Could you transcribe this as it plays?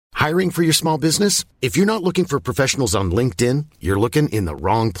Hiring for your small business? If you're not looking for professionals on LinkedIn, you're looking in the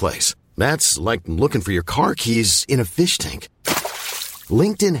wrong place. That's like looking for your car keys in a fish tank.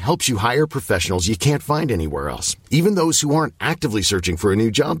 LinkedIn helps you hire professionals you can't find anywhere else, even those who aren't actively searching for a new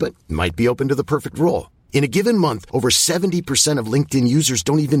job but might be open to the perfect role. In a given month, over 70% of LinkedIn users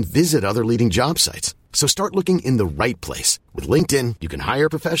don't even visit other leading job sites. So start looking in the right place. With LinkedIn, you can hire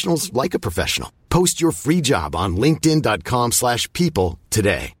professionals like a professional. Post your free job on linkedin.com/people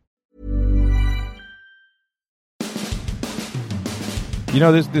today. You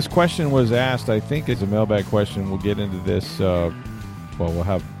know, this question was asked, I think it's a mailbag question. We'll get into this. We'll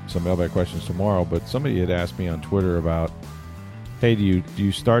have some mailbag questions tomorrow. But somebody had asked me on Twitter about, hey, do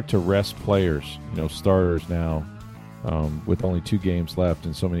you start to rest players, starters now, with only 2 games left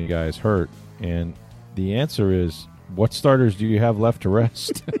and so many guys hurt? And the answer is, what starters do you have left to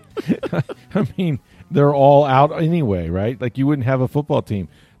rest? I mean, they're all out anyway, right? Like, you wouldn't have a football team.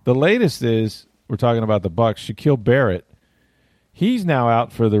 The latest is, we're talking about the Bucs, Shaquille Barrett. He's now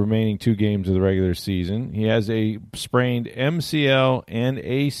out for the remaining 2 games of the regular season. He has a sprained MCL and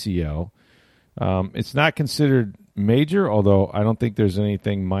ACL. It's not considered major, although I don't think there's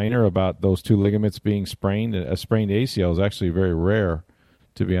anything minor about those 2 ligaments being sprained. A sprained ACL is actually very rare,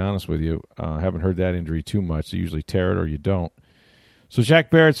 to be honest with you. I haven't heard that injury too much. You usually tear it or you don't. So Shaq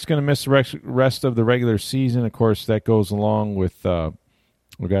Barrett's going to miss the rest of the regular season. Of course, that goes along with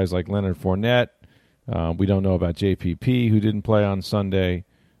guys like Leonard Fournette. We don't know about JPP, who didn't play on Sunday.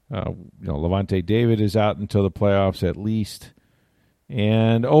 Levante David is out until the playoffs at least.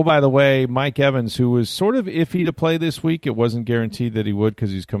 And, oh, by the way, Mike Evans, who was sort of iffy to play this week. It wasn't guaranteed that he would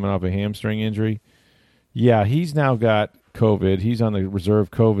because he's coming off a hamstring injury. Yeah, he's now got COVID. He's on the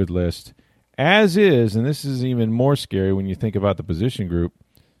reserve COVID list, as is, and this is even more scary when you think about the position group,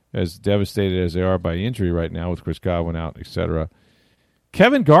 as devastated as they are by injury right now with Chris Godwin out, etc.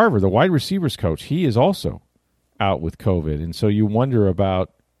 Kevin Garver, the wide receivers coach, he is also out with COVID. And so you wonder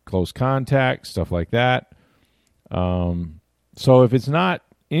about close contact, stuff like that. So if it's not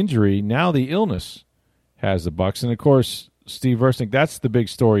injury, now the illness has the Bucs. And, of course, Steve Versnick, that's the big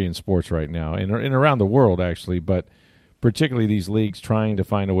story in sports right now and around the world, actually, but particularly these leagues trying to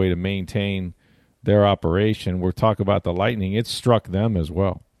find a way to maintain their operation. We're talking about the Lightning. It struck them as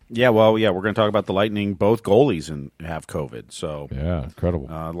well. Yeah, we're going to talk about the Lightning. Both goalies have COVID. So yeah, incredible.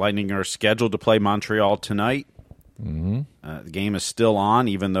 Lightning are scheduled to play Montreal tonight. Mm-hmm. The game is still on,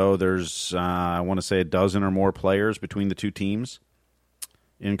 even though there's, I want to say, a dozen or more players between the 2 teams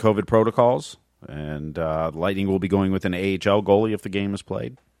in COVID protocols. And the Lightning will be going with an AHL goalie if the game is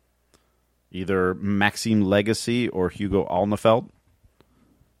played. Either Maxime Legacy or Hugo Alnefeld.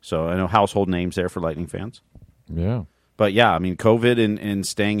 So I know household names there for Lightning fans. Yeah. But, yeah, I mean, COVID and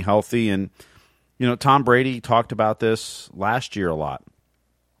staying healthy. And, Tom Brady talked about this last year a lot.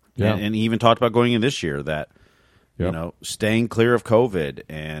 Yeah. And he even talked about going in this year that, staying clear of COVID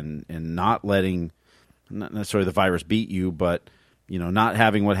and not letting, not necessarily the virus beat you, but, not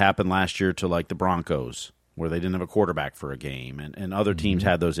having what happened last year to, like, the Broncos, where they didn't have a quarterback for a game. And other teams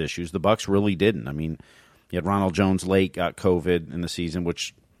had those issues. The Bucs really didn't. I mean, you had Ronald Jones late, got COVID in the season,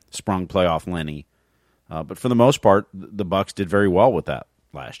 which sprung playoff Lenny. But for the most part, the Bucs did very well with that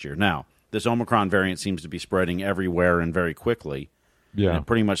last year. Now, this Omicron variant seems to be spreading everywhere and very quickly. Yeah. And it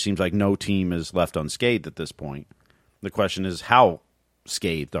pretty much seems like no team is left unscathed at this point. The question is, how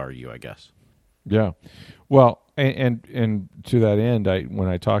scathed are you, I guess? Yeah. Well, and to that end, when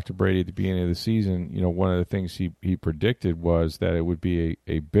I talked to Brady at the beginning of the season, one of the things he predicted was that it would be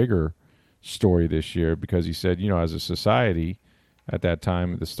a bigger story this year because he said, as a society at that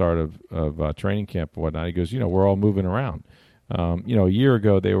time at the start of training camp and whatnot, he goes, we're all moving around. A year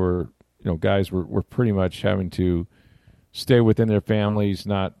ago they were, guys were pretty much having to stay within their families,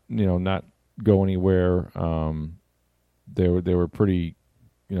 not go anywhere. They were pretty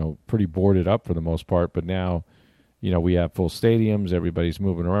boarded up for the most part. But now, we have full stadiums. Everybody's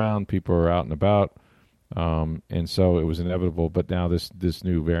moving around. People are out and about. And so it was inevitable. But now this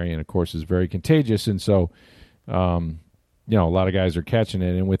new variant, of course, is very contagious. And so, a lot of guys are catching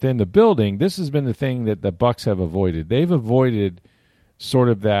it. And within the building, this has been the thing that the Bucs have avoided. They've avoided sort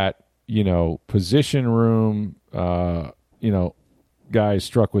of that, position room, guys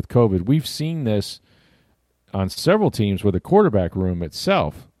struck with COVID. We've seen this on several teams where the quarterback room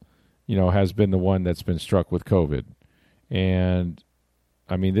itself, has been the one that's been struck with COVID. And,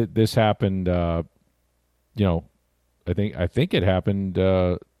 I mean, this happened, I think it happened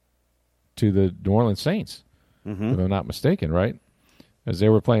to the New Orleans Saints, if I'm not mistaken, right? As they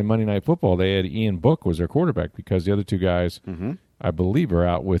were playing Monday Night Football, they had Ian Book was their quarterback because the other 2 guys, I believe, are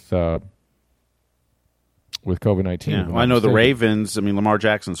out with with COVID-19. Yeah, well, I know the Ravens. I mean, Lamar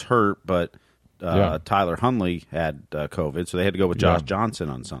Jackson's hurt, but Tyler Huntley had COVID, so they had to go with Josh Johnson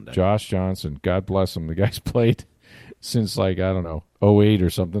on Sunday. Josh Johnson, God bless him. The guy's played since, like, I don't know, 08 or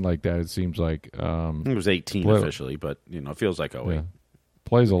something like that, it seems like. It was 18 officially, but, it feels like 08. Yeah.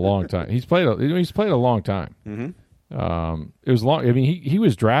 Plays a long time. He's played a long time. Mm-hmm. It was long. I mean, he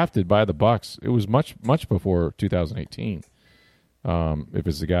was drafted by the Bucs. It was much before 2018. If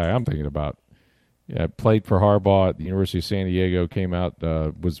it's the guy I'm thinking about. Yeah, played for Harbaugh at the University of San Diego. Came out,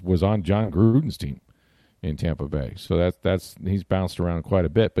 was on John Gruden's team in Tampa Bay. So that's he's bounced around quite a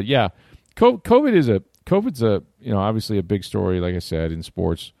bit. But yeah, COVID's a obviously a big story. Like I said, in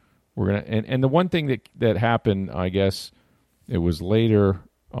sports, we're gonna and the one thing that happened, I guess, it was later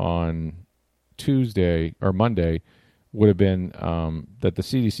on Tuesday or Monday, would have been that the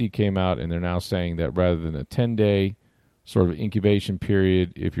CDC came out and they're now saying that rather than a 10-day sort of incubation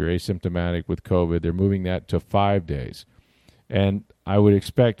period, if you're asymptomatic with COVID, they're moving that to 5 days. And I would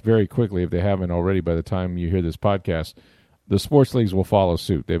expect very quickly, if they haven't already by the time you hear this podcast, the sports leagues will follow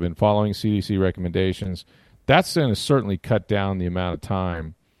suit. They've been following CDC recommendations. That's going to certainly cut down the amount of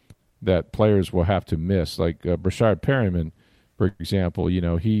time that players will have to miss. Like Brashard Perryman, for example,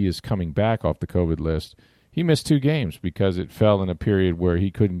 he is coming back off the COVID list. He missed 2 games because it fell in a period where he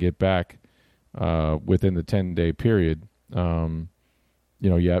couldn't get back within the 10-day period. In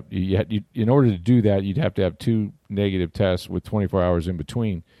order to do that, you'd have to have 2 negative tests with 24 hours in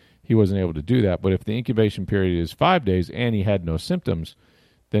between. He wasn't able to do that. But if the incubation period is 5 days and he had no symptoms,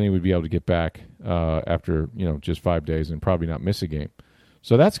 then he would be able to get back after just 5 days and probably not miss a game.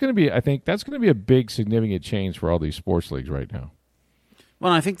 So that's going to be a big significant change for all these sports leagues right now.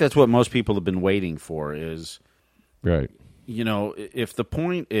 Well, I think that's what most people have been waiting for is, right. If the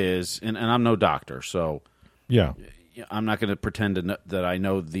point is, and I'm no doctor, so yeah, I'm not going to pretend that I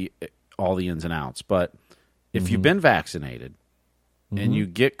know all the ins and outs. But if you've been vaccinated and you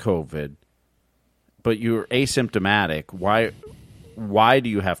get COVID, but you're asymptomatic, why do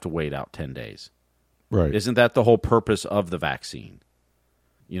you have to wait out 10 days? Right? Isn't that the whole purpose of the vaccine?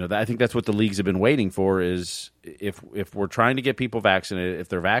 I think that's what the leagues have been waiting for. Is if we're trying to get people vaccinated, if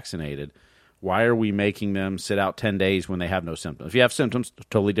they're vaccinated, why are we making them sit out 10 days when they have no symptoms? If you have symptoms,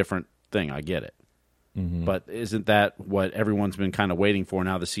 totally different thing. I get it. Mm-hmm. But isn't that what everyone's been kind of waiting for?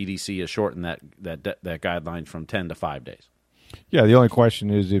 Now the CDC has shortened that guideline from 10 to 5 days. Yeah, the only question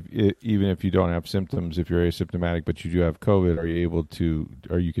is even if you don't have symptoms, if you're asymptomatic but you do have COVID,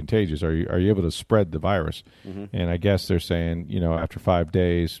 are you contagious? Are you able to spread the virus? Mm-hmm. And I guess they're saying, after 5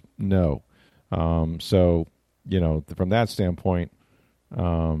 days, no. So, from that standpoint,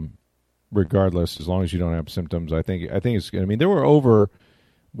 regardless, as long as you don't have symptoms, I think it's. There were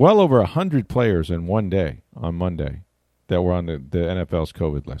well over 100 players in one day on Monday that were on the NFL's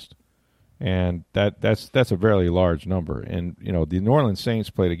COVID list. And that's a very large number. And, the New Orleans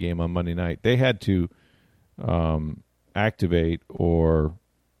Saints played a game on Monday night. They had to activate or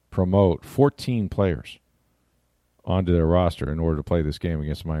promote 14 players onto their roster in order to play this game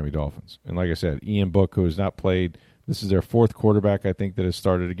against the Miami Dolphins. And like I said, Ian Book, who has not played, this is their 4th quarterback, I think, that has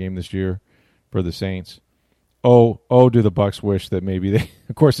started a game this year for the Saints. Do the Bucs wish that maybe they –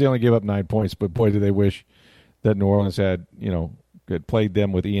 of course, they only gave up 9 points, but boy, do they wish that New Orleans had played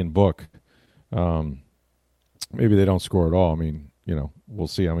them with Ian Book. Maybe they don't score at all. We'll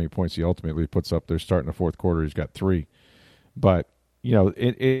see how many points he ultimately puts up. They're starting the 4th quarter. He's got 3. But,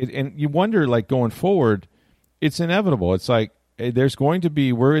 and you wonder, like, going forward, it's inevitable. It's like there's going to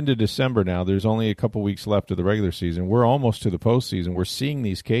be – we're into December now. There's only a couple weeks left of the regular season. We're almost to the postseason. We're seeing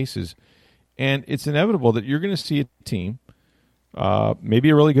these cases. And it's inevitable that you're going to see a team, maybe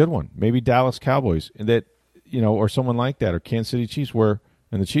a really good one, maybe Dallas Cowboys, that or someone like that, or Kansas City Chiefs,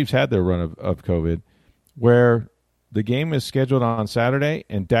 and the Chiefs had their run of COVID, where the game is scheduled on Saturday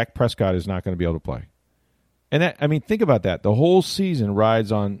and Dak Prescott is not going to be able to play. And think about that. The whole season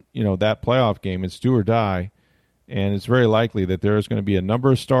rides on that playoff game. It's do or die, and it's very likely that there is going to be a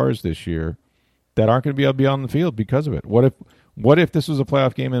number of stars this year that aren't going to be able to be on the field because of it. What if this was a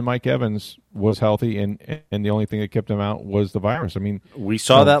playoff game and Mike Evans was healthy and the only thing that kept him out was the virus? We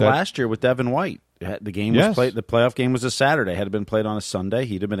saw that last year with Devin White. The game was played. The playoff game was a Saturday. Had it been played on a Sunday,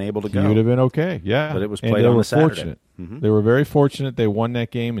 he'd have been able to go. He would have been okay, yeah. But it was played on a Saturday. Fortunate. Mm-hmm. They were very fortunate. They won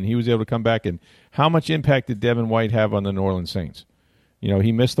that game, and he was able to come back. And how much impact did Devin White have on the New Orleans Saints?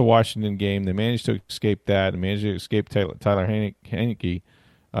 He missed the Washington game. They managed to escape that and managed to escape Taylor Heinicke,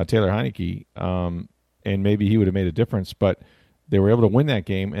 and maybe he would have made a difference. But they were able to win that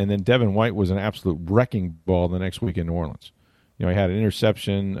game, and then Devin White was an absolute wrecking ball the next week in New Orleans. He had an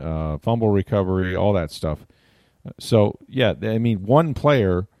interception, fumble recovery, all that stuff. So, yeah, one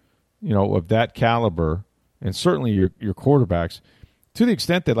player, of that caliber and certainly your quarterbacks, to the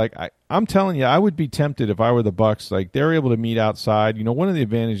extent that, like, I'm telling you, I would be tempted if I were the Bucs. Like, they're able to meet outside. You know, one of the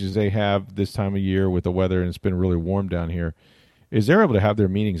advantages they have this time of year with the weather, and it's been really warm down here, is they're able to have their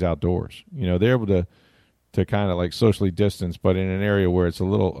meetings outdoors. You know, they're able to kind of like socially distance, but in an area where it's a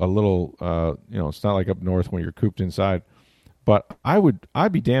little, you know, it's not like up north when you're cooped inside. But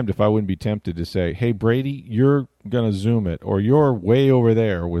I'd be damned if I wouldn't be tempted to say, hey, Brady, you're going to Zoom it, or you're way over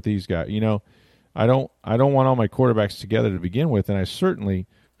there with these guys. You know, I don't want all my quarterbacks together to begin with, and I certainly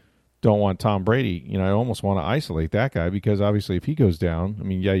don't want Tom Brady. You know, I almost want to isolate that guy, because obviously if he goes down, I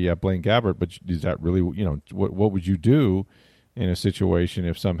mean, yeah, Blaine Gabbert, but is that really, you know, what would you do in a situation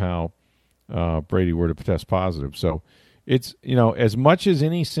if somehow Brady were to test positive? So it's, you know, as much as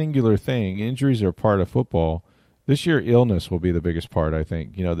any singular thing, injuries are part of football. This year, illness will be the biggest part, I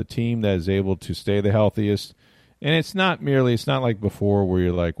think. You know, the team that is able to stay the healthiest. And it's not like before where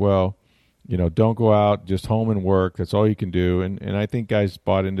you're like, well, you know, don't go out, just home and work. That's all you can do. And I think guys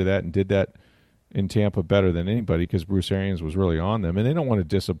bought into that and did that in Tampa better than anybody, because Bruce Arians was really on them. And they don't want to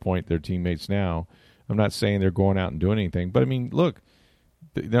disappoint their teammates now. I'm not saying they're going out and doing anything. But, I mean, look,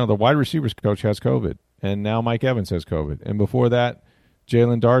 you know, the wide receivers coach has COVID. And now Mike Evans has COVID. And before that,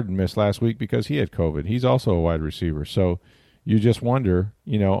 Jalen Darden missed last week because he had COVID. He's also a wide receiver. So you just wonder,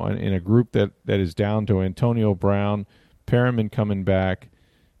 you know, in a group that is down to Antonio Brown, Perriman coming back,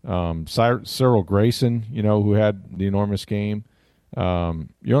 Cyril Grayson, you know, who had the enormous game.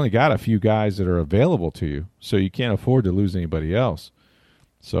 You only got a few guys that are available to you, so you can't afford to lose anybody else.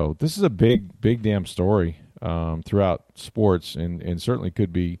 So this is a big damn story throughout sports, and certainly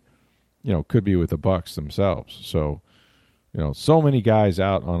could be with the Bucs themselves. So, you know, so many guys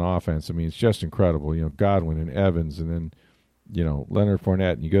out on offense. I mean, it's just incredible. You know, Godwin and Evans, and then, you know, Leonard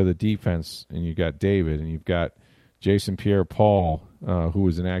Fournette, and you go to the defense, and you got David, and you've got Jason Pierre-Paul, who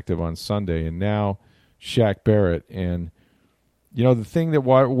was inactive on Sunday, and now Shaq Barrett. And, you know, the thing that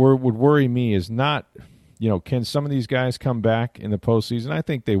would worry me is not, you know, can some of these guys come back in the postseason? I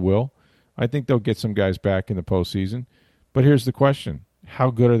think they will. I think they'll get some guys back in the postseason. But here's the question.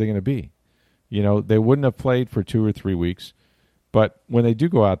 How good are they going to be? You know, they wouldn't have played for 2 or 3 weeks. But when they do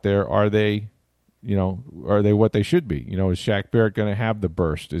go out there, are they what they should be? You know, is Shaq Barrett going to have the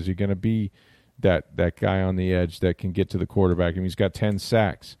burst? Is he going to be that guy on the edge that can get to the quarterback? I mean, he's got 10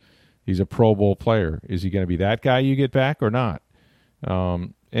 sacks. He's a Pro Bowl player. Is he going to be that guy you get back or not?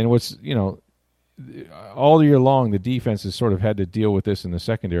 And what's, you know, all year long, the defense has sort of had to deal with this in the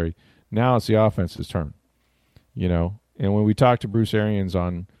secondary. Now it's the offense's turn, you know. And when we talked to Bruce Arians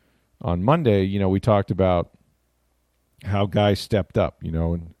on Monday, you know, we talked about how guys stepped up, you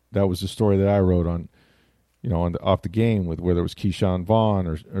know, and that was the story that I wrote on, you know, off the game, with whether it was Keyshawn Vaughn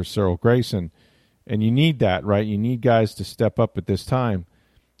or Cyril Grayson. And you need that, right? You need guys to step up at this time.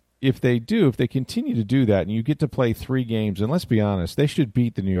 If they continue to do that, and you get to play 3 games, and let's be honest, they should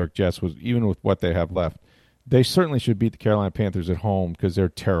beat the New York Jets even with what they have left. They certainly should beat the Carolina Panthers at home, because they're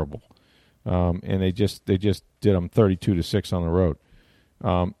terrible. And they just did them 32-6 on the road.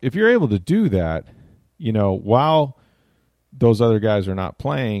 If you're able to do that, you know, while those other guys are not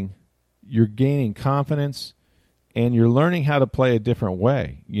playing, you're gaining confidence, and you're learning how to play a different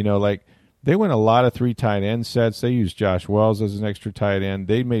way. You know, like, they went a lot of 3 tight end sets. They used Josh Wells as an extra tight end.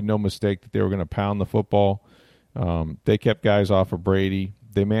 They made no mistake that they were going to pound the football. They kept guys off of Brady.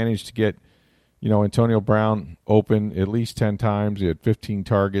 They managed to get, you know, Antonio Brown open at least 10 times. He had 15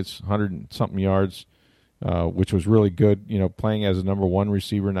 targets, 100-something yards, which was really good, you know, playing as a number 1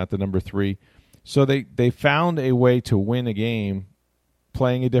 receiver, not the number 3. So they found a way to win a game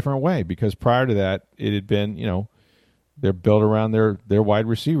playing a different way, because prior to that, it had been, you know, they're built around their wide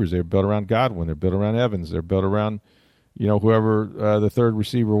receivers. They're built around Godwin. They're built around Evans. They're built around, you know, whoever the third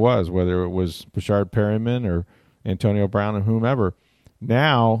receiver was, whether it was Breshad Perriman or Antonio Brown or whomever.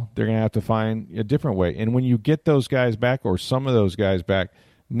 Now they're going to have to find a different way. And when you get those guys back, or some of those guys back,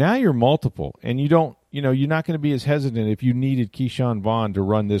 now you're multiple. And you don't, you know, you're not going to be as hesitant if you needed Keyshawn Vaughn to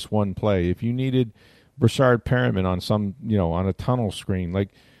run this one play. If you needed Breshad Perriman on some, you know, on a tunnel screen, like,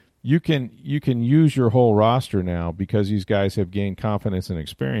 you can use your whole roster now, because these guys have gained confidence and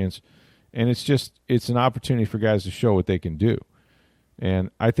experience, and it's an opportunity for guys to show what they can do.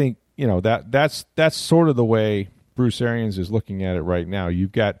 And I think, you know, that's sort of the way Bruce Arians is looking at it right now.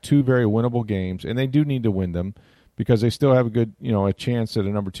 You've got 2 very winnable games, and they do need to win them, because they still have a chance at a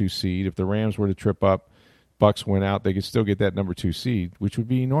number 2 seed. If the Rams were to trip up, Bucs win out, they could still get that number 2 seed, which would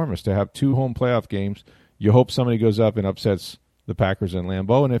be enormous to have 2 home playoff games. You hope somebody goes up and upsets the Packers in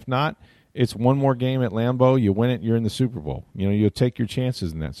Lambeau, and if not, it's 1 more game at Lambeau. You win it, you're in the Super Bowl. You know, you'll take your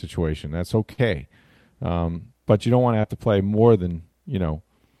chances in that situation. That's okay, but you don't want to have to play more than, you know,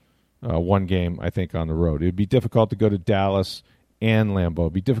 one game, I think, on the road. It would be difficult to go to Dallas and Lambeau. It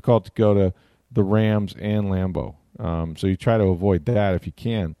would be difficult to go to the Rams and Lambeau. So you try to avoid that if you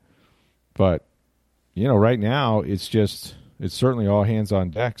can. But, right now it's certainly all hands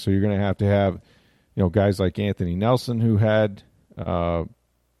on deck. So you're going to have, guys like Anthony Nelson, who had 2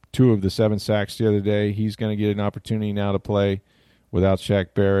 of the 7 sacks the other day. He's going to get an opportunity now to play without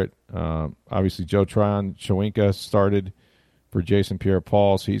Shaq Barrett. Obviously, Joe Tryon-Shoyinka started for Jason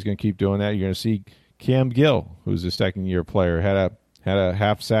Pierre-Paul, so he's going to keep doing that. You're going to see Cam Gill, who's a second-year player, had a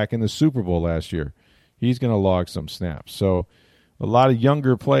half sack in the Super Bowl last year. He's going to log some snaps. So a lot of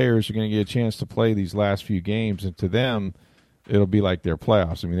younger players are going to get a chance to play these last few games, and to them, it'll be like their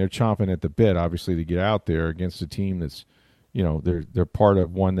playoffs. I mean, they're chomping at the bit, obviously, to get out there against a team that's, they're part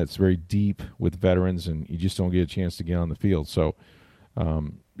of one that's very deep with veterans, and you just don't get a chance to get on the field. So,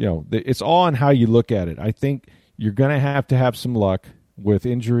 it's all on how you look at it. I think you're going to have some luck with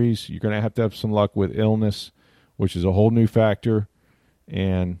injuries. You're going to have some luck with illness, which is a whole new factor.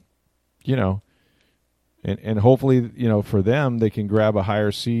 And, and hopefully, for them, they can grab a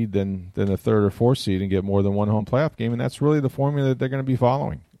higher seed than the 3rd or 4th seed and get more than one home playoff game. And that's really the formula that they're going to be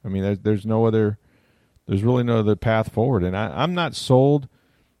following. I mean, there's really no other path forward. And I'm not sold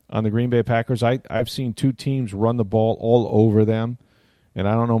on the Green Bay Packers. I've seen 2 teams run the ball all over them. And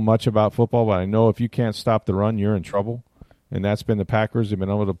I don't know much about football, but I know if you can't stop the run, you're in trouble. And that's been the Packers. They've been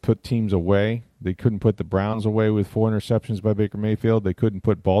able to put teams away. They couldn't put the Browns away with 4 interceptions by Baker Mayfield. They couldn't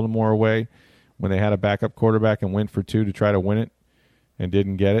put Baltimore away when they had a backup quarterback and went for 2 to try to win it and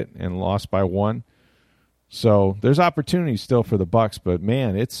didn't get it and lost by 1. So there's opportunities still for the Bucs, but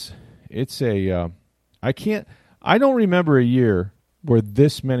man, I don't remember a year where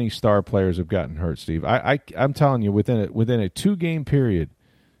this many star players have gotten hurt, Steve. I'm telling you, within a 2-game period,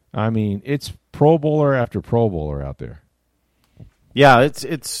 I mean, it's Pro Bowler after Pro Bowler out there. Yeah,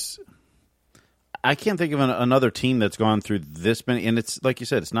 it's. I can't think of another team that's gone through this many, and it's like you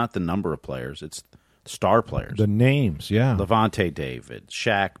said, it's not the number of players, it's star players. The names, yeah. Levante David,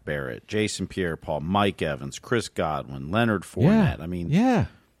 Shaq Barrett, Jason Pierre-Paul, Mike Evans, Chris Godwin, Leonard Fournette. Yeah. I mean, yeah.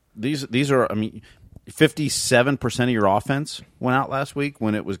 These are, 57% of your offense went out last week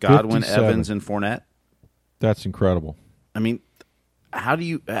when it was Godwin, 57. Evans, and Fournette. That's incredible. I mean, how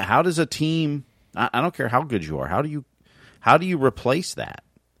does a team? I don't care how good you are. How do you replace that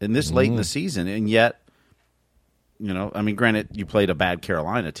in this late in the season? And yet, granted, you played a bad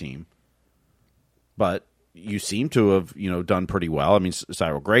Carolina team, but you seem to have done pretty well. I mean,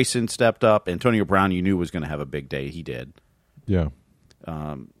 Cyril Grayson stepped up. Antonio Brown, you knew was going to have a big day. He did. Yeah.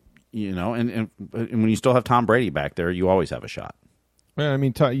 And when you still have Tom Brady back there, you always have a shot. Well, I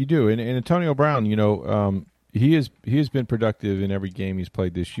mean, you do. And Antonio Brown, he has been productive in every game he's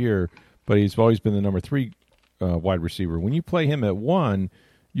played this year, but he's always been the number 3 wide receiver. When you play him at 1,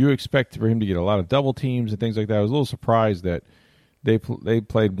 you expect for him to get a lot of double teams and things like that. I was a little surprised that they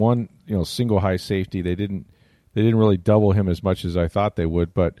played one single high safety. They didn't really double him as much as I thought they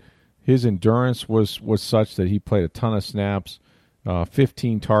would, but his endurance was such that he played a ton of snaps.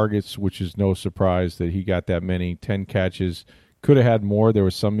 15 targets, which is no surprise that he got that many, 10 catches. Could have had more. There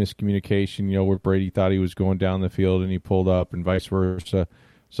was some miscommunication, where Brady thought he was going down the field and he pulled up and vice versa.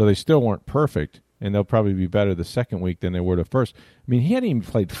 So they still weren't perfect, and they'll probably be better the second week than they were the first. I mean, he hadn't even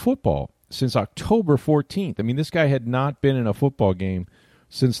played football since October 14th. I mean, this guy had not been in a football game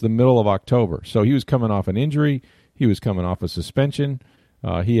since the middle of October. So he was coming off an injury. He was coming off a suspension.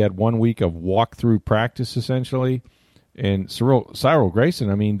 He had 1 week of walk-through practice, essentially. And Cyril Grayson,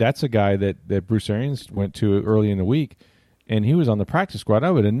 I mean, that's a guy that Bruce Arians went to early in the week, and he was on the practice squad.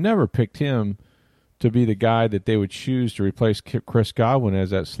 I would have never picked him to be the guy that they would choose to replace Chris Godwin as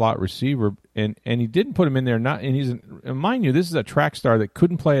that slot receiver, and he didn't put him in there. And mind you, this is a track star that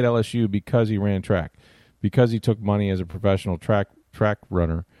couldn't play at LSU because he ran track, because he took money as a professional track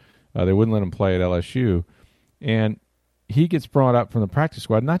runner. They wouldn't let him play at LSU, and he gets brought up from the practice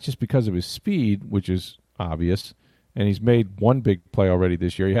squad not just because of his speed, which is obvious. And he's made 1 big play already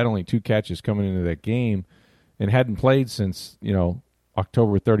this year. He had only 2 catches coming into that game and hadn't played since,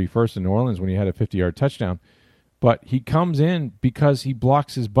 October 31st in New Orleans when he had a 50-yard touchdown. But he comes in because he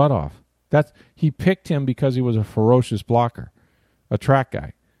blocks his butt off. He picked him because he was a ferocious blocker, a track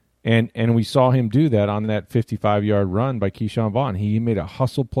guy. And we saw him do that on that 55-yard run by Keyshawn Vaughn. He made a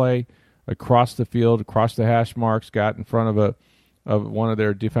hustle play across the field, across the hash marks, got in front of one of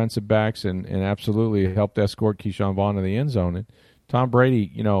their defensive backs and absolutely helped escort Keyshawn Vaughn to the end zone. And Tom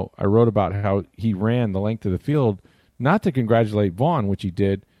Brady, I wrote about how he ran the length of the field, not to congratulate Vaughn, which he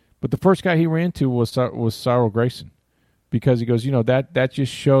did, but the first guy he ran to was Cyril Grayson, because he goes, that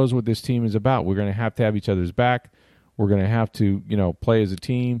just shows what this team is about. We're going to have each other's back. We're going to have to, play as a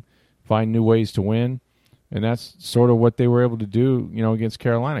team. find new ways to win. And that's sort of what they were able to do, against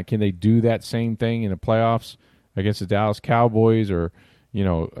Carolina. Can they do that same thing in the playoffs against the Dallas Cowboys or,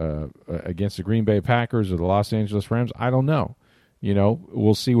 against the Green Bay Packers or the Los Angeles Rams? I don't know.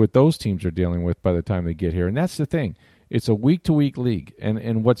 We'll see what those teams are dealing with by the time they get here. And that's the thing. It's a week-to-week league.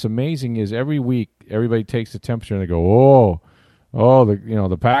 And what's amazing is every week everybody takes the temperature and they go,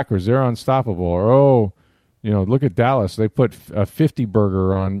 the Packers, they're unstoppable. Or, look at Dallas. They put a 50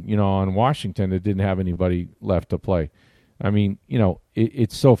 burger on Washington that didn't have anybody left to play. I mean,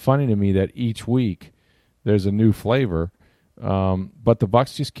 it's so funny to me that each week there's a new flavor. But the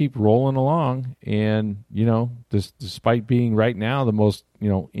Bucs just keep rolling along, and despite being right now the most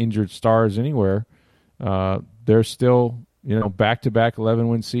injured stars anywhere, they're still back-to-back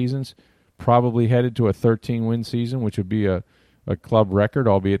 11-win seasons, probably headed to a 13-win season, which would be a club record,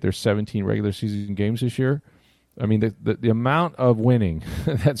 albeit there's 17 regular season games this year. I mean, the amount of winning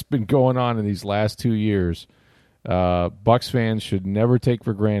that's been going on in these last 2 years, Bucs fans should never take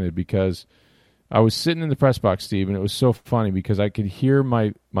for granted, because I was sitting in the press box, Steve, and it was so funny because I could hear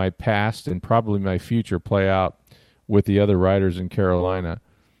my past and probably my future play out with the other writers in Carolina.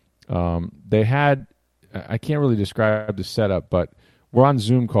 They had, I can't really describe the setup, but we're on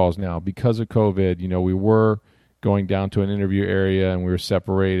Zoom calls now because of COVID. We were going down to an interview area and we were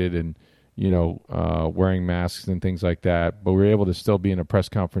separated and, wearing masks and things like that, but we were able to still be in a press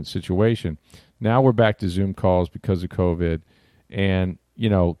conference situation. Now we're back to Zoom calls because of COVID. And,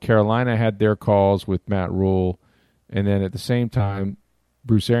 Carolina had their calls with Matt Rule, and then at the same time,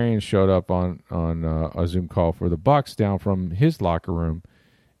 Bruce Arians showed up on a Zoom call for the Bucs down from his locker room,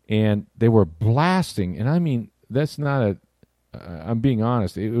 and they were blasting. And I mean, that's not I'm being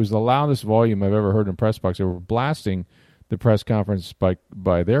honest. It was the loudest volume I've ever heard in press box. They were blasting the press conference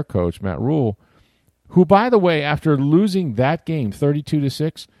by their coach, Matt Rule, who, by the way, after losing that game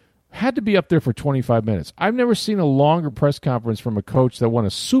 32-6, had to be up there for 25 minutes. I've never seen a longer press conference from a coach that won a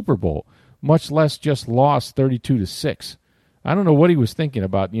Super Bowl, much less just lost 32-6. I don't know what he was thinking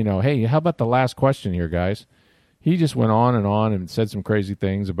about, hey, how about the last question here, guys? He just went on and said some crazy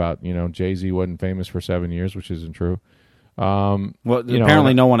things about, Jay-Z wasn't famous for 7 years, which isn't true.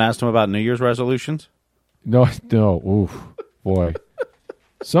 Apparently no one asked him about New Year's resolutions? No, oof, boy.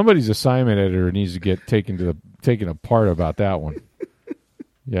 Somebody's assignment editor needs to get taken apart about that one.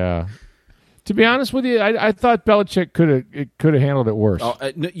 Yeah. To be honest with you, I thought Belichick could have handled it worse. Oh,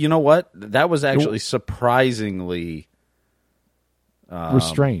 you know what? That was actually surprisingly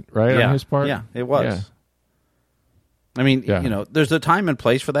restraint, right, on his part? Yeah, it was. Yeah. I mean, there's a time and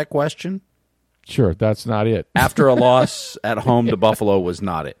place for that question. Sure, that's not it. After a loss at home to Buffalo was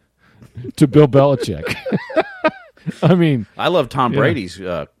not it. To Bill Belichick. I mean, I love Tom Brady's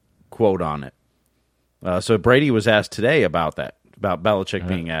quote on it. So Brady was asked today about that. About Belichick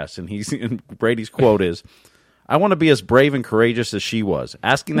being asked, and Brady's quote is, "I want to be as brave and courageous as she was."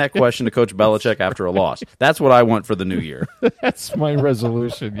 Asking that question to Coach Belichick after a loss. That's what I want for the new year. That's my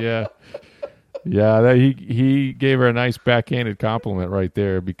resolution. Yeah, he gave her a nice backhanded compliment right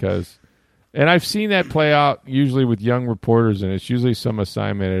there because, and I've seen that play out usually with young reporters, and it's usually some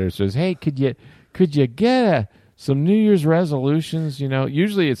assignment editor says, "Hey, could you get some New Year's resolutions?"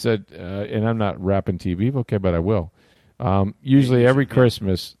 Usually it's and I'm not rapping TV, but I will. Usually every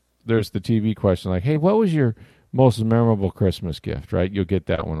Christmas, there's the TV question like, hey, what was your most memorable Christmas gift, right? You'll get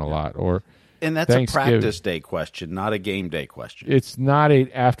that one a lot. And that's a practice day question, not a game day question. It's not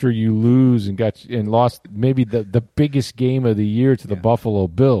after you lose and lost maybe the biggest game of the year to the Buffalo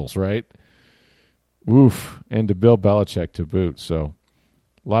Bills, right? Oof. And to Bill Belichick to boot. So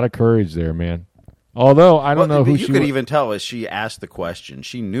a lot of courage there, man. Although I don't know who you could even tell as she asked the question,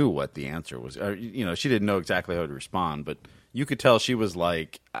 she knew what the answer was. She didn't know exactly how to respond, but you could tell she was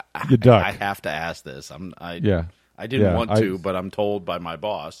like, "I have to ask this. I didn't want to, but I'm told by my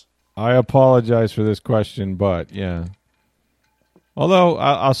boss." I apologize for this question, but yeah. Although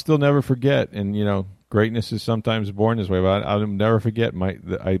I'll still never forget, and greatness is sometimes born this way. But I'll never forget.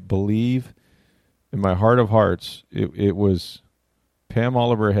 I believe in my heart of hearts, it was. Pam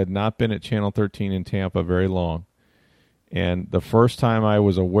Oliver had not been at Channel 13 in Tampa very long. And the first time I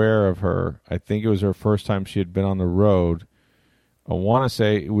was aware of her, I think it was her first time she had been on the road. I want to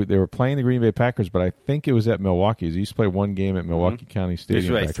say they were playing the Green Bay Packers, but I think it was at Milwaukee. He used to play one game at Milwaukee County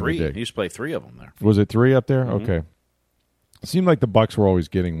Stadium. He used to play 3 of them there. Was it 3 up there? Mm-hmm. Okay. It seemed like the Bucs were always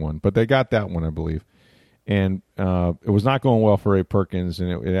getting one, but they got that one, I believe. And it was not going well for Ray Perkins,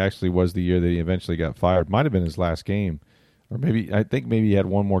 and it actually was the year that he eventually got fired. Might have been his last game. Or I think he had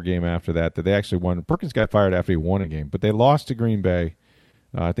one more game after that they actually won. Perkins got fired after he won a game, but they lost to Green Bay.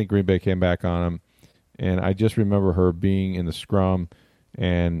 I think Green Bay came back on him, and I just remember her being in the scrum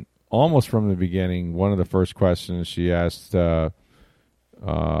and almost from the beginning, one of the first questions she asked, Coach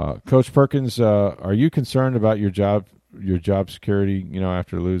Perkins, are you concerned about your job security,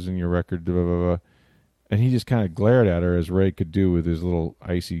 after losing your record, blah, blah, blah. And he just kind of glared at her, as Ray could do with his little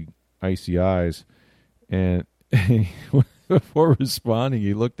icy eyes. And before responding,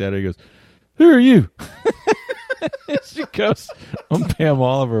 he looked at her, he goes, "Who are you?" She goes, "I'm Pam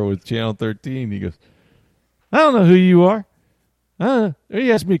Oliver with Channel 13. He goes, "I don't know who you are.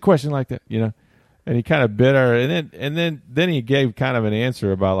 He asked me a question like that, And he kind of bit her, and then he gave kind of an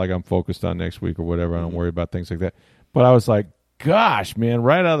answer about, like, I'm focused on next week or whatever. I don't worry about things like that. But I was like, gosh, man,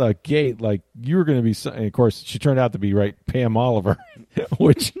 right out of the gate, like, you were going to be, and of course, she turned out to be Pam Oliver,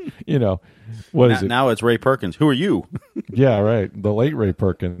 which, what is it? Now it's Ray Perkins. Who are you? Yeah, right. The late Ray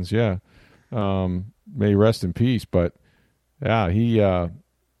Perkins, yeah. May he rest in peace. But, yeah, he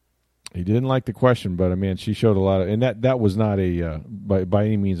didn't like the question, but, man, she showed a lot of, and that was not by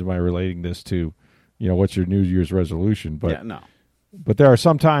any means am I relating this to, what's your New Year's resolution. But, yeah, no. But there are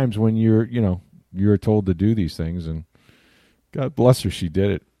some times when you're told to do these things, and God bless her, she did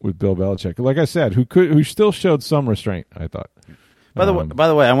it with Bill Belichick. Like I said, who still showed some restraint, I thought. By the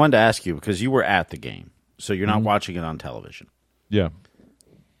way, I wanted to ask you, because you were at the game, so you're not watching it on television. Yeah.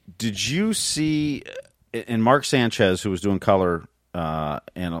 Did you see, and Mark Sanchez, who was doing color, the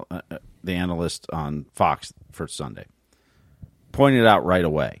analyst on Fox for Sunday, pointed it out right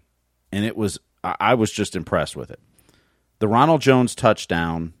away, and I was just impressed with it. The Ronald Jones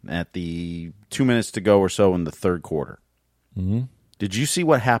touchdown at the 2 minutes to go or so in the third quarter. Mm-hmm. Did you see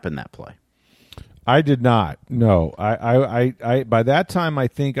what happened that play? I did not. No. I by that time, I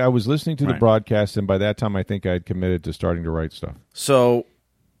think I was listening to the broadcast, and by that time, I think I had committed to starting to write stuff. So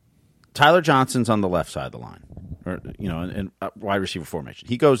Tyler Johnson's on the left side of the line, in wide receiver formation.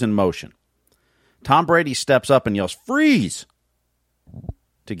 He goes in motion. Tom Brady steps up and yells, "Freeze!"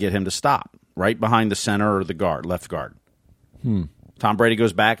 to get him to stop, right behind the center or the left guard. Tom Brady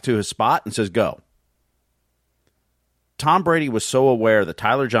goes back to his spot and says, "Go." Tom Brady was so aware that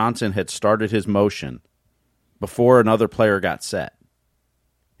Tyler Johnson had started his motion before another player got set.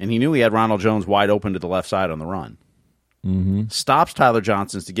 And he knew he had Ronald Jones wide open to the left side on the run. Mm-hmm. Stops Tyler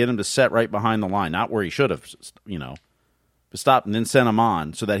Johnson to get him to set right behind the line, not where he should have, but stopped and then sent him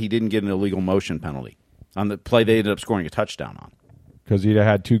on so that he didn't get an illegal motion penalty on the play they ended up scoring a touchdown on. Because he'd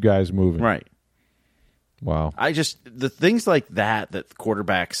had two guys moving. Right. Wow. The things like that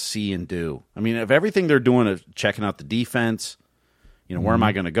quarterbacks see and do. I mean, if everything they're doing is checking out the defense, where am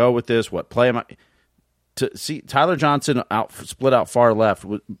I going to go with this? What play am I? To see Tyler Johnson split out far left,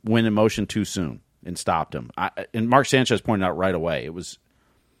 went in motion too soon and stopped him. And Mark Sanchez pointed out right away. It's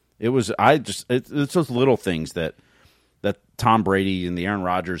those little things that Tom Brady and the Aaron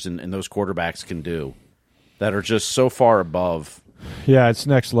Rodgers and those quarterbacks can do that are just so far above. Yeah, it's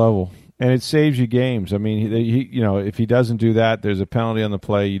next level. And it saves you games. I mean, if he doesn't do that, there's a penalty on the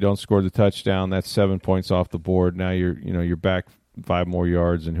play. You don't score the touchdown. That's 7 points off the board. Now you're back 5 more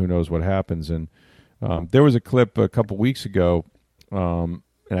yards, and who knows what happens. And there was a clip a couple weeks ago, and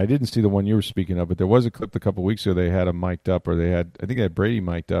I didn't see the one you were speaking of, but there was a clip a couple weeks ago. They had him mic'd up, or I think they had Brady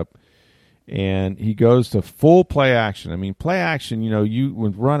mic'd up, and he goes to full play action. I mean, play action.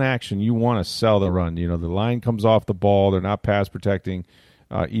 With run action, you want to sell the run. The line comes off the ball. They're not pass protecting.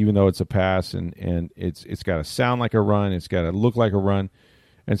 Even though it's a pass, and it's got to sound like a run, it's got to look like a run.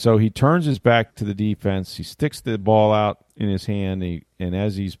 And so he turns his back to the defense, he sticks the ball out in his hand, and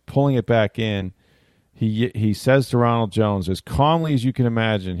as he's pulling it back in, he says to Ronald Jones, as calmly as you can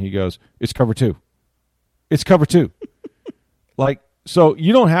imagine, he goes, "It's cover two. It's cover two." So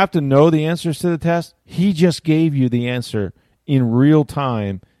you don't have to know the answers to the test. He just gave you the answer in real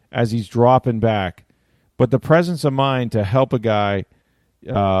time as he's dropping back. But the presence of mind to help a guy – it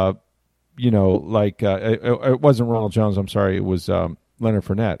wasn't Ronald Jones. I'm sorry. It was Leonard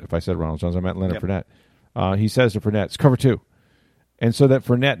Fournette. If I said Ronald Jones, I meant Leonard Fournette. He says to Fournette, "It's cover two." And so that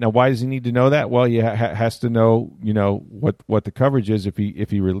Fournette, now why does he need to know that? Well, he has to know, what the coverage is if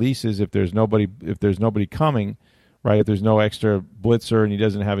he releases, if there's nobody coming, right? If there's no extra blitzer and he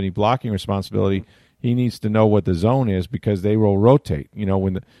doesn't have any blocking responsibility, he needs to know what the zone is because they will rotate.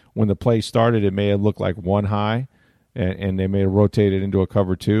 When the play started, it may have looked like one high. And they may have rotated into a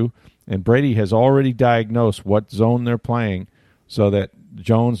cover two. And Brady has already diagnosed what zone they're playing so that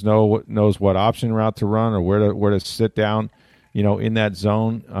Jones knows what option route to run or where to sit down, in that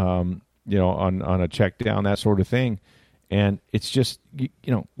zone, on a check down, that sort of thing. And it's just,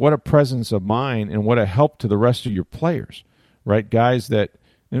 what a presence of mind and what a help to the rest of your players, right? Guys that,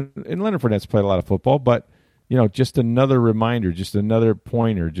 and Leonard Fournette's played a lot of football, but just another reminder, just another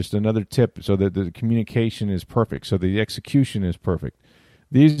pointer, just another tip so that the communication is perfect, so the execution is perfect.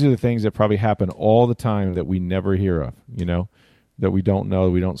 These are the things that probably happen all the time that we never hear of, that we don't know,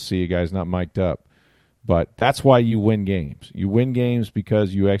 we don't see. A guy's not mic'd up. But that's why you win games. You win games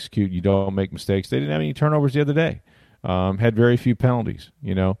because you execute, you don't make mistakes. They didn't have any turnovers the other day. Had very few penalties,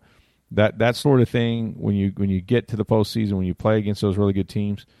 That sort of thing, when you get to the postseason, when you play against those really good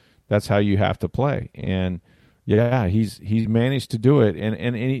teams, that's how you have to play. And yeah, he's managed to do it.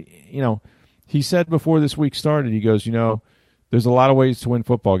 And he said before this week started, he goes, there's a lot of ways to win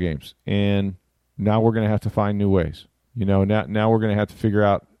football games, and now we're going to have to find new ways. Now we're going to have to figure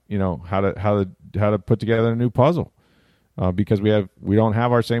out, how to put together a new puzzle, because we don't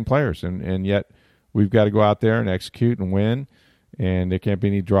have our same players, and yet we've got to go out there and execute and win, and there can't be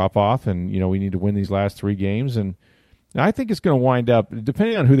any drop off, and we need to win these last 3 games. And I think it's going to wind up,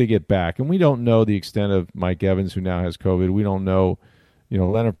 depending on who they get back, and we don't know the extent of Mike Evans, who now has COVID. We don't know.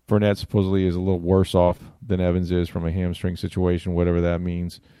 Leonard Fournette supposedly is a little worse off than Evans is from a hamstring situation, whatever that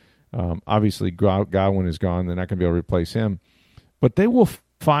means. Obviously, Godwin is gone. They're not going to be able to replace him. But they will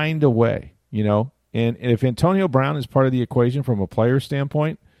find a way, And if Antonio Brown is part of the equation from a player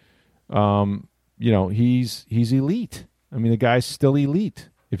standpoint, he's elite. I mean, the guy's still elite.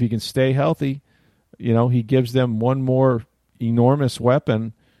 If he can stay healthy, he gives them one more enormous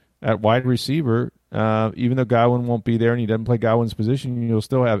weapon at wide receiver. Even though Godwin won't be there and he doesn't play Godwin's position, you'll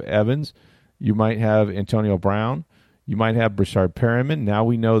still have Evans. You might have Antonio Brown. You might have Brashard Perriman. Now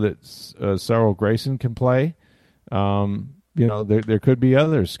we know that Cyril Grayson can play. There could be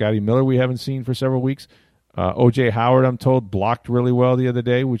others. Scotty Miller we haven't seen for several weeks. O.J. Howard, I'm told, blocked really well the other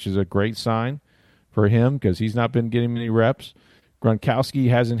day, which is a great sign for him because he's not been getting many reps. Gronkowski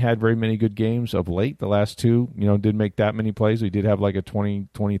hasn't had very many good games of late. The last 2, didn't make that many plays. He did have like a 20,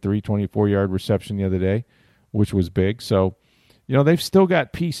 23, 24-yard reception the other day, which was big. So, they've still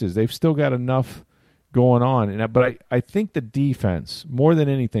got pieces. They've still got enough going on. But I think the defense, more than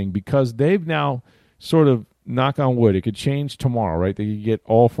anything, because they've now sort of, knock on wood, it could change tomorrow, right? They could get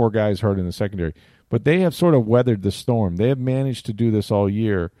all 4 guys hurt in the secondary. But they have sort of weathered the storm. They have managed to do this all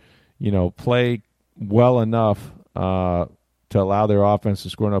year, play well enough to allow their offense to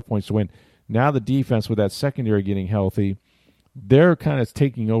score enough points to win. Now the defense, with that secondary getting healthy, they're kind of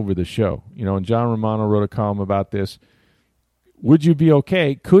taking over the show. And John Romano wrote a column about this. Would you be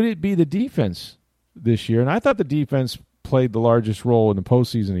okay? Could it be the defense this year? And I thought the defense played the largest role in the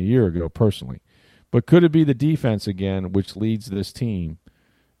postseason a year ago, personally. But could it be the defense again which leads this team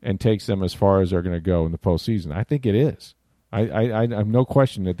and takes them as far as they're going to go in the postseason? I think it is. I have no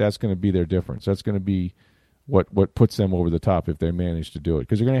question that that's going to be their difference. That's going to be what puts them over the top if they manage to do it.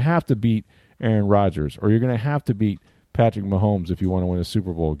 Because you're going to have to beat Aaron Rodgers, or you're going to have to beat Patrick Mahomes if you want to win a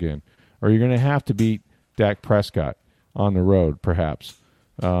Super Bowl again, or you're going to have to beat Dak Prescott on the road, perhaps,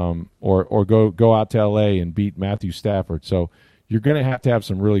 or go out to L.A. and beat Matthew Stafford. So you're going to have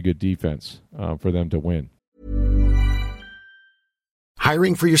some really good defense for them to win.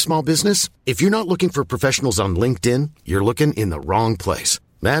 Hiring for your small business? If you're not looking for professionals on LinkedIn, you're looking in the wrong place.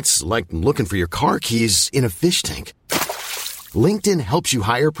 That's like looking for your car keys in a fish tank. LinkedIn helps you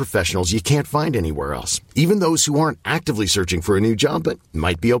hire professionals you can't find anywhere else, even those who aren't actively searching for a new job but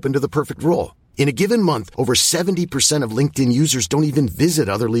might be open to the perfect role. In a given month, over 70% of LinkedIn users don't even visit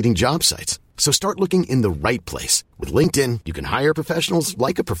other leading job sites. So start looking in the right place. With LinkedIn, you can hire professionals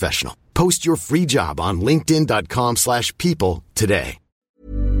like a professional. Post your free job on linkedin.com/people today.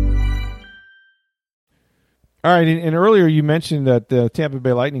 All right, and earlier you mentioned that the Tampa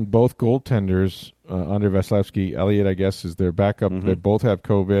Bay Lightning, both goaltenders, Andrei Vasilevsky, Elliott, I guess, is their backup. Mm-hmm. They both have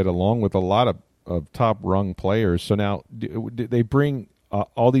COVID, along with a lot of top-rung players. So now, did they bring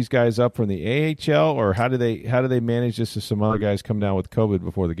all these guys up from the AHL, or how do they manage this if some other guys come down with COVID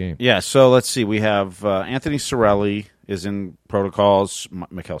before the game? Yeah, so let's see. We have Anthony Cirelli is in protocols.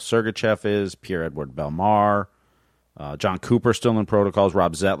 Mikhail Sergachev is. Pierre-Edouard Bellemare. John Cooper still in protocols.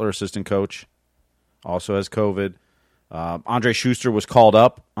 Rob Zettler, assistant coach, also has COVID. Andre Schuster was called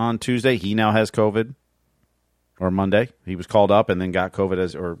up on Tuesday. He now has COVID. Or Monday. He was called up and then got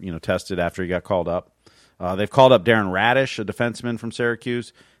COVID tested after he got called up. They've called up Darren Radish, a defenseman from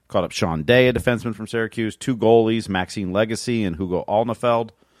Syracuse. Called up Sean Day, a defenseman from Syracuse. 2 goalies, Maxime Legacy and Hugo Alnefeld.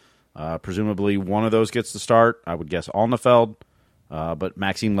 Presumably one of those gets the start. I would guess Alnefeld. But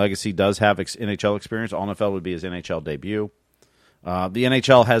Maxime Legacy does have NHL experience. Alnefeld would be his NHL debut. The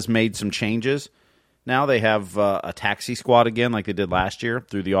NHL has made some changes. Now they have a taxi squad again like they did last year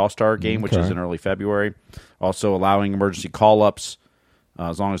through the All-Star game, which is in early February. Also allowing emergency call-ups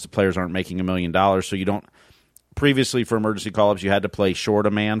as long as the players aren't making $1 million. So you don't – previously for emergency call-ups, you had to play short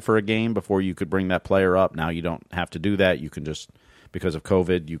a man for a game before you could bring that player up. Now you don't have to do that. You can just – because of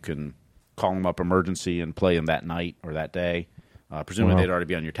COVID, you can call them up emergency and play them that night or that day. Presumably Wow. they'd already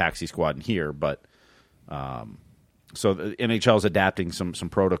be on your taxi squad in here, but so the NHL is adapting some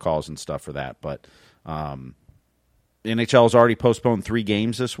protocols and stuff for that. But the NHL has already postponed 3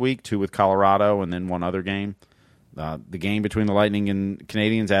 games this week, 2 with Colorado and then 1 other game. The game between the Lightning and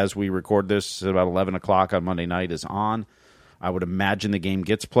Canadiens, as we record this at about 11 o'clock on Monday night, is on. I would imagine the game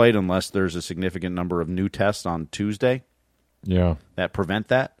gets played unless there's a significant number of new tests on Tuesday that prevent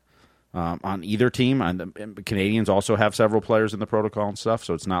that on either team. And the Canadiens also have several players in the protocol and stuff,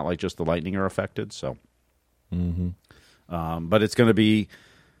 so it's not like just the Lightning are affected. So, but it's going to be,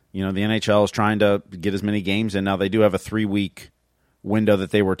 the NHL is trying to get as many games in. Now they do have a 3-week window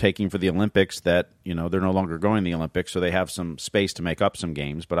that they were taking for the Olympics that, they're no longer going to the Olympics, so they have some space to make up some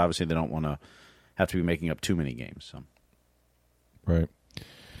games, but obviously they don't want to have to be making up too many games. So. Right.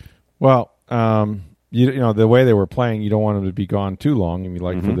 Well, the way they were playing, you don't want them to be gone too long, and you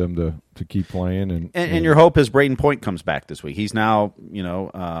like for them to keep playing. And your hope is Braden Point comes back this week. He's now,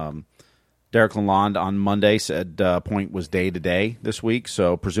 Derek Lalonde on Monday said Point was day-to-day this week,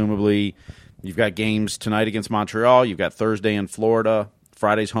 so presumably you've got games tonight against Montreal, you've got Thursday in Florida,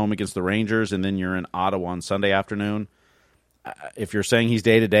 Friday's home against the Rangers, and then you're in Ottawa on Sunday afternoon. If you're saying he's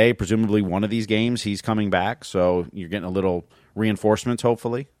day-to-day, presumably one of these games he's coming back, so you're getting a little reinforcements,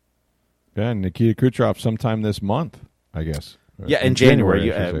 hopefully. Yeah, and Nikita Kucherov sometime this month, I guess. Yeah, in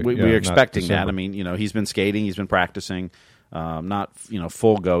January. We're expecting December. that. I mean, he's been skating, he's been practicing, not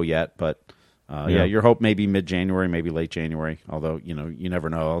full go yet, but your hope may be mid-January, maybe late January. Although you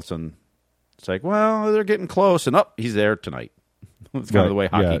never know. All of a sudden, it's like, well, they're getting close, and he's there tonight. It's kind of the way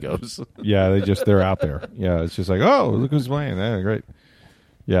hockey goes. Yeah, they're out there. Yeah, it's just like, oh, look who's playing. Yeah, great.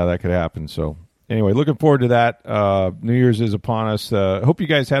 Yeah, that could happen. So anyway, looking forward to that. New Year's is upon us. Hope you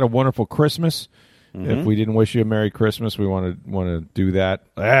guys had a wonderful Christmas. If we didn't wish you a Merry Christmas, we want to do that.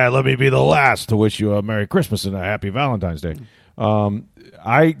 Let me be the last to wish you a Merry Christmas and a Happy Valentine's Day.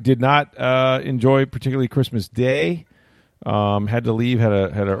 I did not enjoy particularly Christmas Day. Had to leave. Had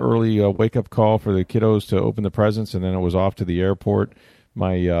an early wake up call for the kiddos to open the presents, and then it was off to the airport.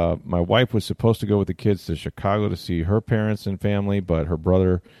 My wife was supposed to go with the kids to Chicago to see her parents and family, but her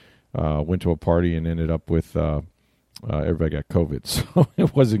brother went to a party and ended up with everybody got COVID, so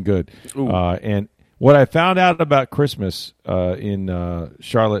it wasn't good. And what I found out about Christmas in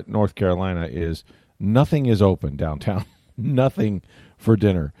Charlotte, North Carolina, is nothing is open downtown. Nothing for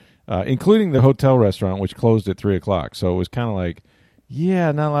dinner. Including the hotel restaurant, which closed at 3 o'clock. So it was kind of like,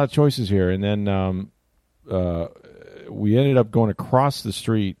 not a lot of choices here. And then we ended up going across the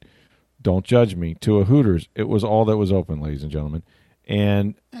street, don't judge me, to a Hooters. It was all that was open, ladies and gentlemen.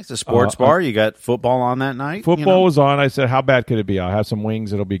 And it's a sports bar. You got football on that night? Football was on. I said, how bad could it be? I'll have some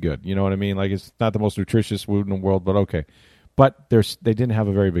wings. It'll be good. You know what I mean? Like, it's not the most nutritious food in the world, but okay. But they didn't have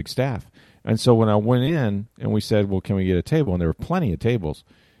a very big staff. And so when I went in and we said, well, can we get a table? And there were plenty of tables.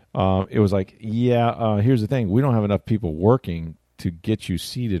 It was like, here's the thing. We don't have enough people working to get you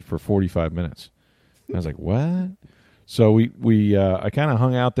seated for 45 minutes. And I was like, what? So I kind of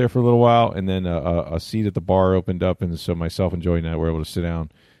hung out there for a little while, and then a seat at the bar opened up, and so myself and Joey and I were able to sit down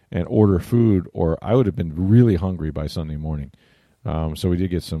and order food, or I would have been really hungry by Sunday morning. So we did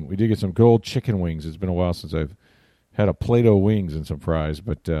get some good old chicken wings. It's been a while since I've had a Play-Doh wings and some fries,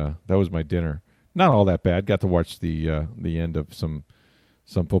 but that was my dinner. Not all that bad. Got to watch the end of some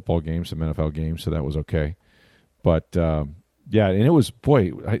football games, some NFL games, so that was okay. But, and it was,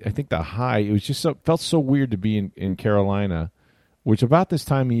 I think the high, it was just felt so weird to be in Carolina, which about this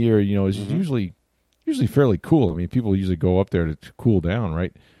time of year, is usually fairly cool. I mean, people usually go up there to cool down,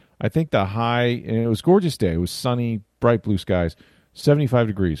 right? I think the high, and it was a gorgeous day. It was sunny, bright blue skies, 75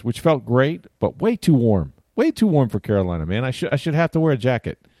 degrees, which felt great, but way too warm. Way too warm for Carolina, man. I should have to wear a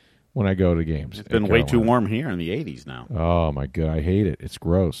jacket when I go to games. It's been way too warm here in the 80s now. Oh, my God. I hate it. It's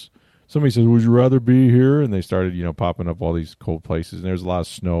gross. Somebody says, would you rather be here? And they started, popping up all these cold places. And there's a lot of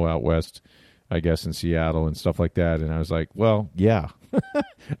snow out west, I guess, in Seattle and stuff like that. And I was like, well, yeah,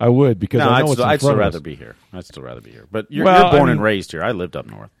 I would, because I know what's in front of us. I'd still rather be here. But you're born and raised here. I lived up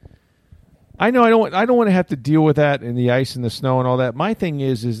north. I know. I don't want to have to deal with that and the ice and the snow and all that. My thing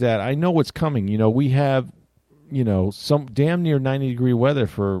is that I know what's coming. We have some damn near 90-degree weather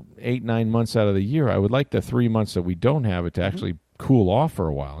for 8-9 months out of the year. I would like the 3 months that we don't have it to actually cool off for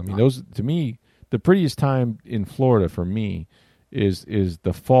a while. I mean, those, to me, the prettiest time in Florida for me is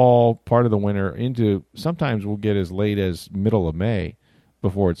the fall, part of the winter, into sometimes we'll get as late as middle of May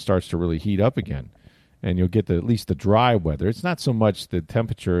before it starts to really heat up again. And you'll get at least the dry weather. It's not so much the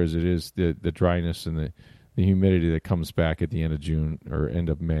temperature as it is the dryness and the humidity that comes back at the end of June or end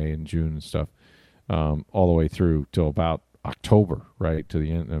of May and June and stuff. All the way through till about October, right, to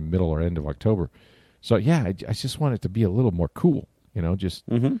the middle or end of October. So, yeah, I just want it to be a little more cool, just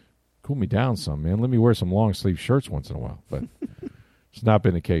cool me down some, man. Let me wear some long-sleeve shirts once in a while. But it's not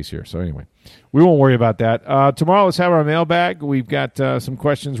been the case here. So, anyway, we won't worry about that. Tomorrow, let's have our mailbag. We've got some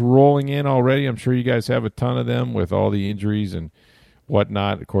questions rolling in already. I'm sure you guys have a ton of them with all the injuries and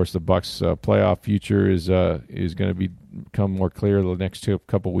whatnot. Of course, the Bucks' playoff future is going to become more clear the next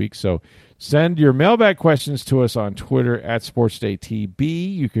couple weeks. So send your mailbag questions to us on Twitter at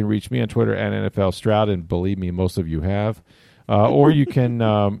SportsDayTB. You can reach me on Twitter at NFL Stroud, and believe me, most of you have. Or you can,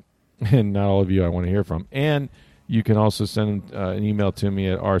 and not all of you I want to hear from, and you can also send an email to me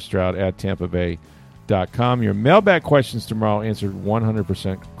at rstroud@tampabay.com. Your mailbag questions tomorrow answered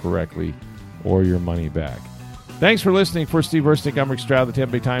 100% correctly, or your money back. Thanks for listening. For Steve Versnick, I'm Rick Stroud, the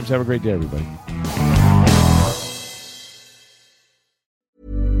Tampa Bay Times. Have a great day, everybody.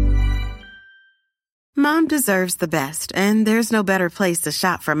 Mom deserves the best, and there's no better place to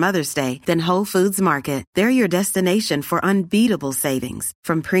shop for Mother's Day than Whole Foods Market. They're your destination for unbeatable savings,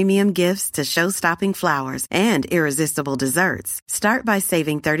 from premium gifts to show-stopping flowers and irresistible desserts. Start by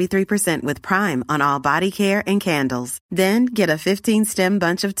saving 33% with Prime on all body care and candles. Then get a 15-stem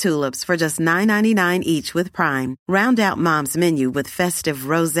bunch of tulips for just $9.99 each with Prime. Round out Mom's menu with festive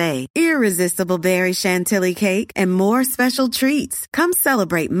rosé, irresistible berry chantilly cake, and more special treats. Come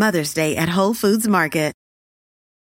celebrate Mother's Day at Whole Foods Market.